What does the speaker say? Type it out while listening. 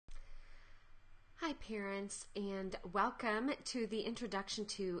Hi parents, and welcome to the introduction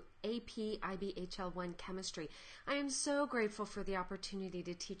to AP IBHL1 Chemistry. I am so grateful for the opportunity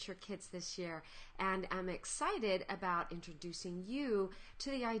to teach your kids this year, and I'm excited about introducing you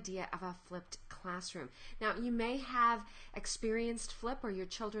to the idea of a flipped classroom. Now, you may have experienced flip, or your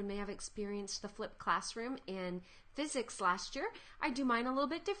children may have experienced the flipped classroom in physics last year. I do mine a little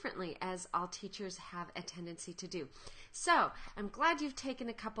bit differently, as all teachers have a tendency to do. So I'm glad you've taken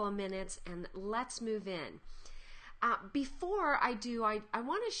a couple of minutes, and let's move in. Before I do, I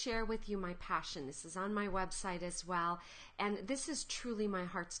want to share with you my passion. This is on my website as well, and this is truly my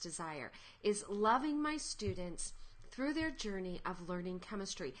heart's desire, is loving my students through their journey of learning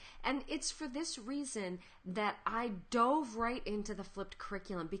chemistry. And it's for this reason that I dove right into the flipped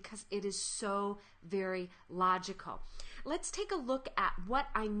curriculum, because it is so very logical. Let's take a look at what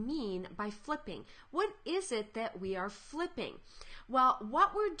I mean by flipping. What is it that we are flipping? Well,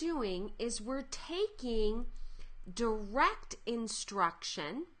 what we're doing is we're taking direct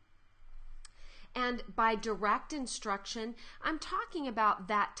instruction. And by direct instruction, I'm talking about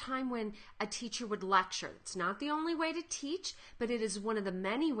that time when a teacher would lecture. It's not the only way to teach, but it is one of the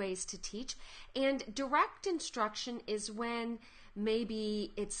many ways to teach. And direct instruction is when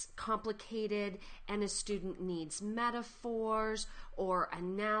maybe it's complicated and a student needs metaphors or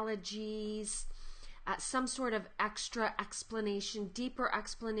analogies, some sort of extra explanation, deeper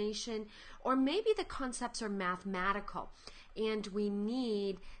explanation, or maybe the concepts are mathematical and we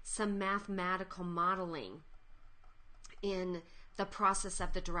need some mathematical modeling in the process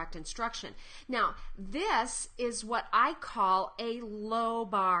of the direct instruction. Now, this is what I call a low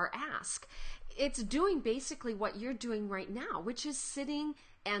bar ask. It's doing basically what you're doing right now, which is sitting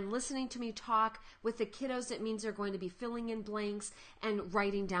and listening to me talk. With the kiddos, it means they're going to be filling in blanks and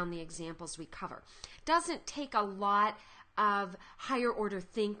writing down the examples we cover. Doesn't take a lot of higher order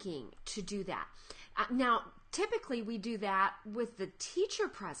thinking to do that. Now, typically we do that with the teacher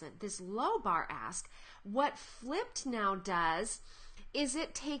present, this low bar ask. What flipped now does is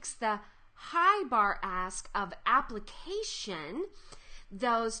it takes the high bar ask of application,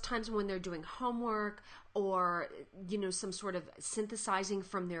 those times when they're doing homework or some sort of synthesizing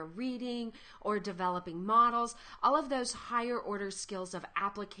from their reading or developing models, all of those higher order skills of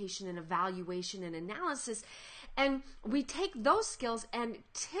application and evaluation and analysis. And we take those skills and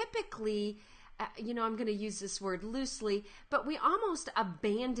typically, I'm going to use this word loosely, but we almost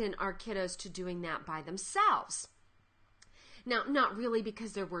abandon our kiddos to doing that by themselves. Now, not really,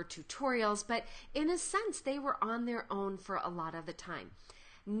 because there were tutorials, but in a sense, they were on their own for a lot of the time.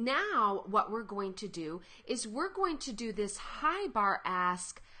 Now, what we're going to do is we're going to do this high bar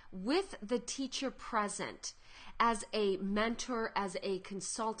ask with the teacher present as a mentor, as a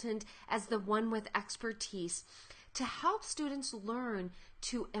consultant, as the one with expertise to help students learn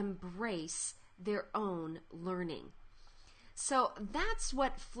to embrace their own learning. So that's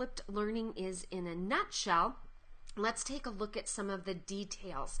what flipped learning is in a nutshell. Let's take a look at some of the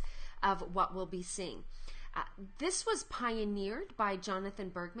details of what we'll be seeing. This was pioneered by Jonathan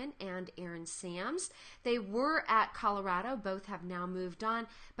Bergman and Aaron Sams. They were at Colorado, both have now moved on,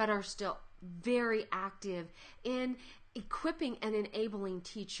 but are still very active in equipping and enabling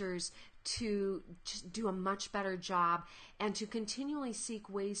teachers to just do a much better job and to continually seek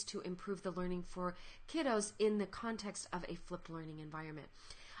ways to improve the learning for kiddos in the context of a flipped learning environment.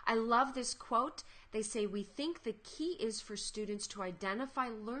 I love this quote. They say, "We think the key is for students to identify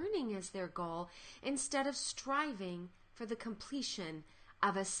learning as their goal instead of striving for the completion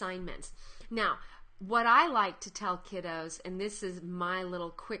of assignments." Now, what I like to tell kiddos, and this is my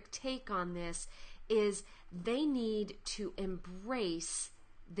little quick take on this, is they need to embrace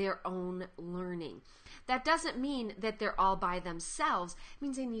their own learning. That doesn't mean that they're all by themselves. It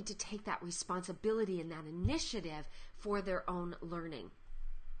means they need to take that responsibility and that initiative for their own learning.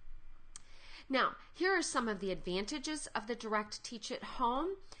 Now, here are some of the advantages of the direct teach at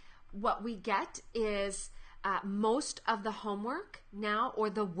home. What we get is most of the homework now, or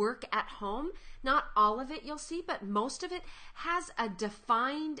the work at home, not all of it you'll see, but most of it has a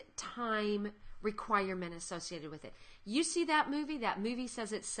defined time requirement associated with it. You see that movie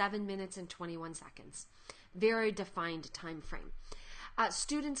says it's 7 minutes and 21 seconds. Very defined time frame.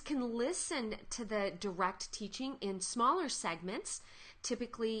 Students can listen to the direct teaching in smaller segments,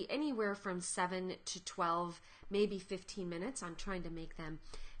 typically anywhere from 7 to 12, maybe 15 minutes. I'm trying to make them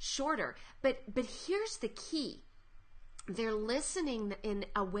shorter. But here's the key. They're listening in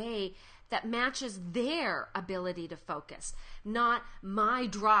a way that matches their ability to focus, not my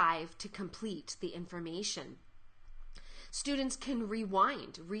drive to complete the information. Students can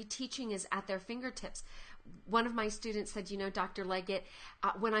rewind. Reteaching is at their fingertips. One of my students said, Dr. Leggett,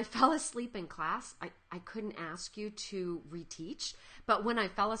 when I fell asleep in class, I couldn't ask you to reteach, but when I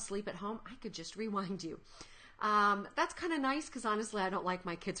fell asleep at home, I could just rewind you. That's kind of nice because honestly, I don't like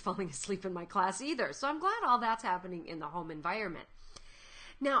my kids falling asleep in my class either. So I'm glad all that's happening in the home environment.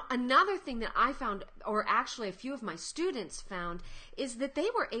 Now, another thing that I found, or actually a few of my students found, is that they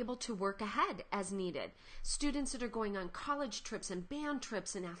were able to work ahead as needed. Students that are going on college trips and band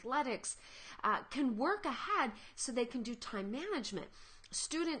trips and athletics can work ahead so they can do time management.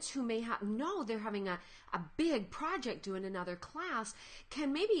 Students who may know they're having a big project due in another class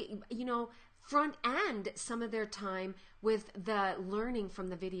can maybe, front end some of their time with the learning from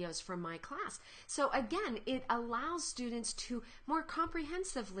the videos from my class. So again, it allows students to more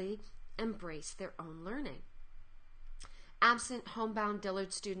comprehensively embrace their own learning. Absent homebound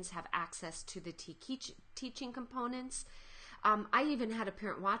Dillard students have access to the teaching components. I even had a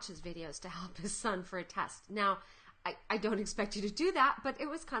parent watch his videos to help his son for a test. Now, I don't expect you to do that, but it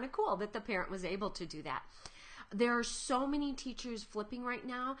was kind of cool that the parent was able to do that. There are so many teachers flipping right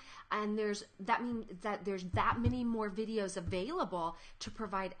now, and that means that there's that many more videos available to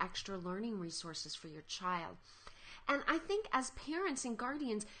provide extra learning resources for your child. And I think as parents and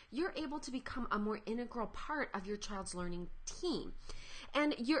guardians, you're able to become a more integral part of your child's learning team.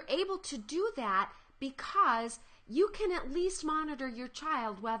 And you're able to do that because you can at least monitor your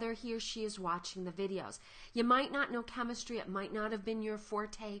child whether he or she is watching the videos. You might not know chemistry, it might not have been your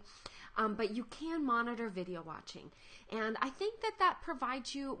forte, but you can monitor video watching. And I think that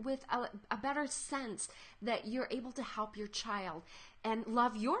provides you with a better sense that you're able to help your child and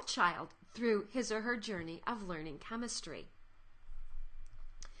love your child through his or her journey of learning chemistry.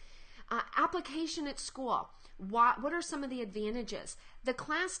 Application at school. What are some of the advantages? The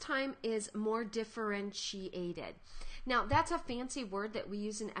class time is more differentiated. Now, that's a fancy word that we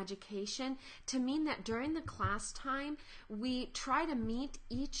use in education to mean that during the class time, we try to meet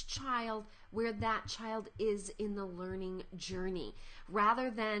each child where that child is in the learning journey, rather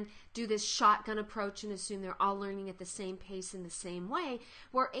than do this shotgun approach and assume they're all learning at the same pace in the same way.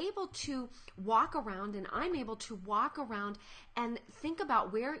 We're able to walk around, and I'm able to walk around and think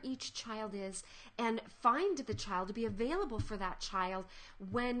about where each child is and find the child to be available for that child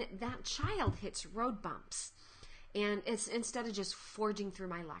when that child hits road bumps. And it's instead of just forging through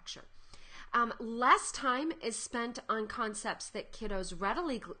my lecture. Less time is spent on concepts that kiddos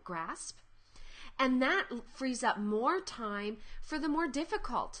readily grasp, and that frees up more time for the more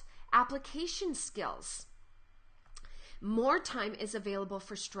difficult application skills. More time is available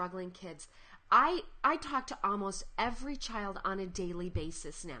for struggling kids. I talk to almost every child on a daily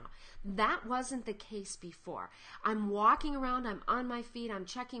basis now. That wasn't the case before. I'm walking around, I'm on my feet, I'm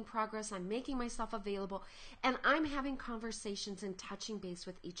checking progress, I'm making myself available, and I'm having conversations and touching base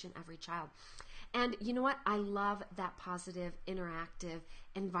with each and every child. And you know what? I love that positive, interactive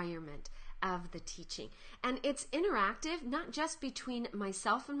environment of the teaching. And it's interactive, not just between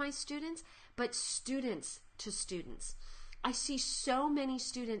myself and my students, but students to students. I see so many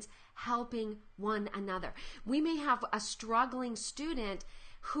students helping one another. We may have a struggling student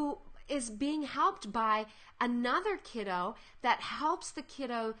who is being helped by another kiddo that helps the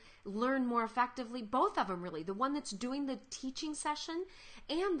kiddo learn more effectively, both of them really, the one that's doing the teaching session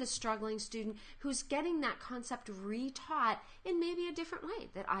and the struggling student who's getting that concept retaught in maybe a different way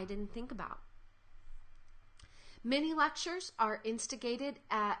that I didn't think about. Many lectures are instigated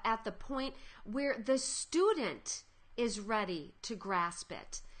at the point where the student is ready to grasp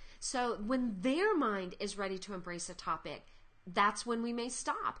it. So when their mind is ready to embrace a topic, that's when we may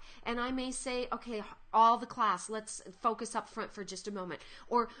stop. And I may say, okay, all the class, let's focus up front for just a moment.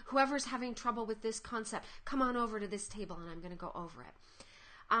 Or whoever's having trouble with this concept, come on over to this table and I'm going to go over it.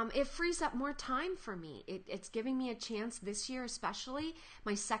 It frees up more time for me. It's giving me a chance this year, especially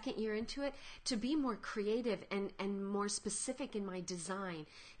my second year into it, to be more creative and more specific in my design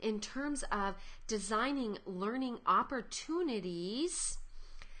in terms of designing learning opportunities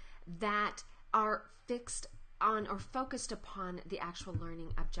that are fixed on or focused upon the actual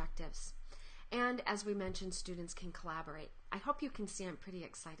learning objectives. And as we mentioned, students can collaborate. I hope you can see I'm pretty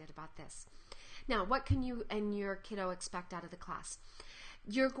excited about this. Now, what can you and your kiddo expect out of the class?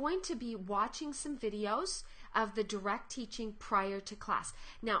 You're going to be watching some videos of the direct teaching prior to class.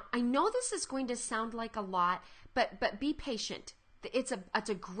 Now, I know this is going to sound like a lot, but be patient. It's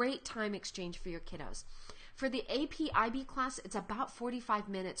a great time exchange for your kiddos. For the AP IB class, it's about 45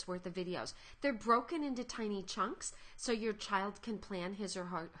 minutes worth of videos. They're broken into tiny chunks so your child can plan his or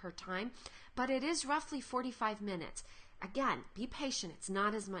her time, but it is roughly 45 minutes. Again, be patient. It's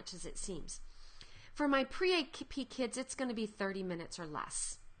not as much as it seems. For my pre-AP kids, it's going to be 30 minutes or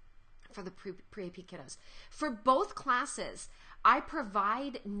less. for the pre-AP kiddos. For both classes, I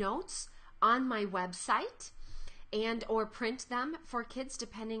provide notes on my website and or print them for kids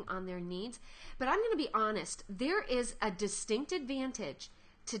depending on their needs. But I'm going to be honest, there is a distinct advantage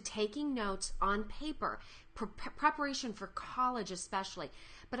to taking notes on paper, preparation for college especially.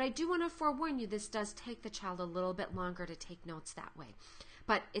 But I do want to forewarn you, this does take the child a little bit longer to take notes that way.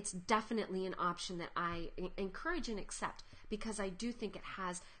 But it's definitely an option that I encourage and accept because I do think it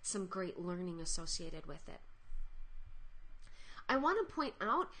has some great learning associated with it. I want to point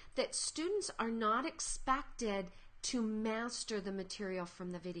out that students are not expected to master the material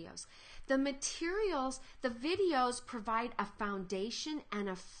from the videos. The videos provide a foundation and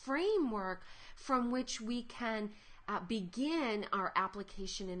a framework from which we can begin our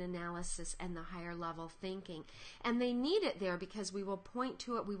application and analysis and the higher level thinking. And they need it there because we will point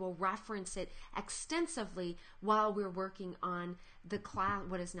to it, we will reference it extensively while we're working on the class,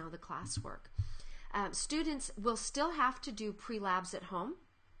 what is now the classwork. Students will still have to do pre-labs at home.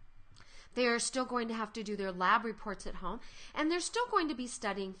 They are still going to have to do their lab reports at home, and they're still going to be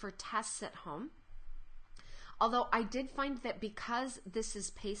studying for tests at home. Although I did find that because this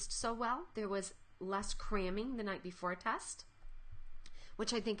is paced so well, there was less cramming the night before a test,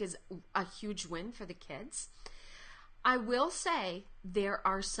 which I think is a huge win for the kids. I will say there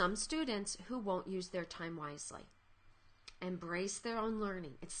are some students who won't use their time wisely. Embrace their own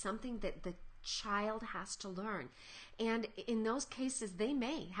learning. It's something that the child has to learn. And in those cases, they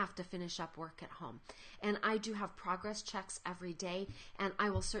may have to finish up work at home. And I do have progress checks every day, and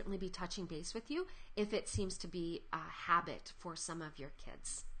I will certainly be touching base with you if it seems to be a habit for some of your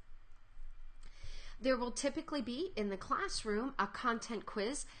kids. There will typically be in the classroom a content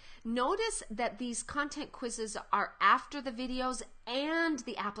quiz. Notice that these content quizzes are after the videos and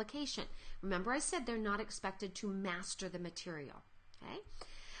the application. Remember I said they're not expected to master the material. Okay?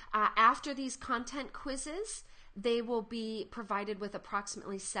 After these content quizzes, they will be provided with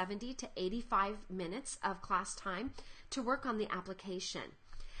approximately 70 to 85 minutes of class time to work on the application.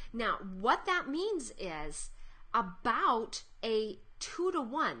 Now, what that means is about a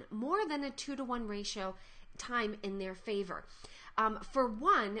 2-to-1, more than a 2-to-1 ratio time in their favor. For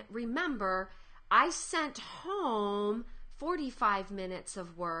one, remember, I sent home 45 minutes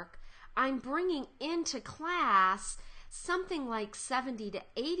of work. I'm bringing into class something like 70 to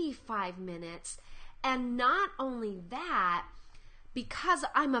 85 minutes. And not only that, because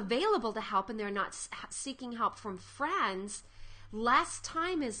I'm available to help and they're not seeking help from friends, less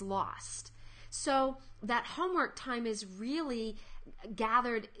time is lost. So that homework time is really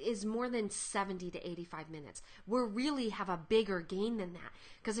gathered is more than 70 to 85 minutes. We really have a bigger gain than that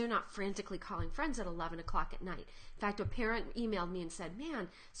because they're not frantically calling friends at 11 o'clock at night. In fact, a parent emailed me and said, man,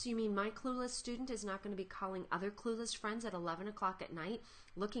 so you mean my clueless student is not going to be calling other clueless friends at 11 o'clock at night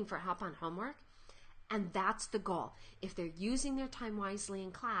looking for help on homework? And that's the goal. If they're using their time wisely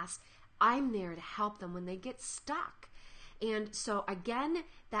in class, I'm there to help them when they get stuck. And so again,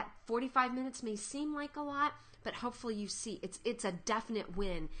 that 45 minutes may seem like a lot, but hopefully you see it's a definite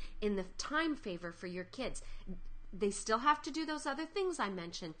win in the time favor for your kids. They still have to do those other things I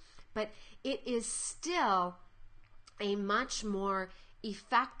mentioned, but it is still a much more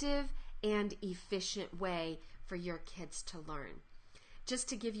effective and efficient way for your kids to learn. Just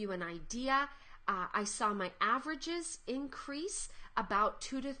to give you an idea, I saw my averages increase about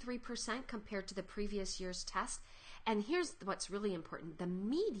 2 to 3% compared to the previous year's test. And here's what's really important. The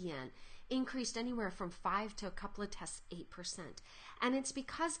median increased anywhere from 5 to a couple of tests, 8%. And it's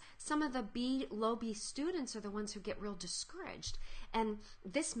because some of the low B students are the ones who get real discouraged. And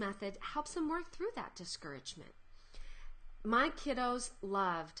this method helps them work through that discouragement. My kiddos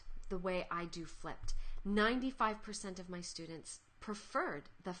loved the way I do flipped. 95% of my students preferred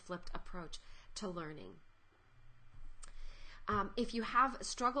the flipped approach to learning. If you have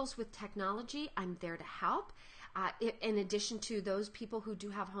struggles with technology, I'm there to help. In addition to those people who do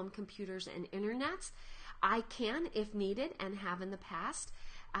have home computers and internets, I can, if needed, and have in the past,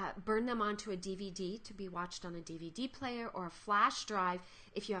 burn them onto a DVD to be watched on a DVD player or a flash drive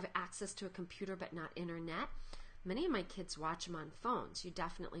if you have access to a computer but not internet. Many of my kids watch them on phones. You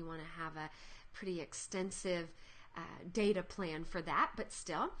definitely want to have a pretty extensive data plan for that, but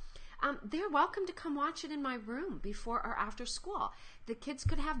still. They're welcome to come watch it in my room before or after school. The kids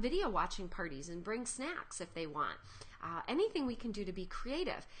could have video watching parties and bring snacks if they want. Anything we can do to be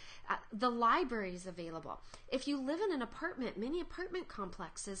creative. The library is available. If you live in an apartment, many apartment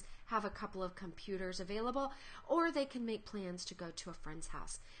complexes have a couple of computers available, or they can make plans to go to a friend's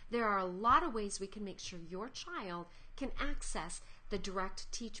house. There are a lot of ways we can make sure your child can access the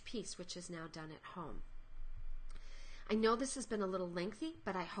direct teach piece, which is now done at home. I know this has been a little lengthy,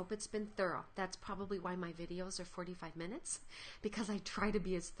 but I hope it's been thorough. That's probably why my videos are 45 minutes, because I try to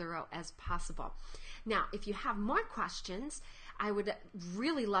be as thorough as possible. Now, if you have more questions, I would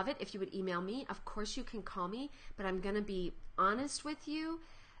really love it if you would email me. Of course, you can call me, but I'm going to be honest with you.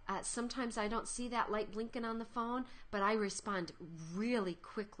 Sometimes I don't see that light blinking on the phone, but I respond really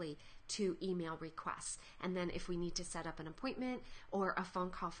quickly to email requests. And then if we need to set up an appointment or a phone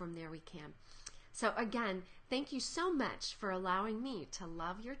call from there, we can. So again, thank you so much for allowing me to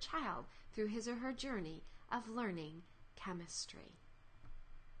love your child through his or her journey of learning chemistry.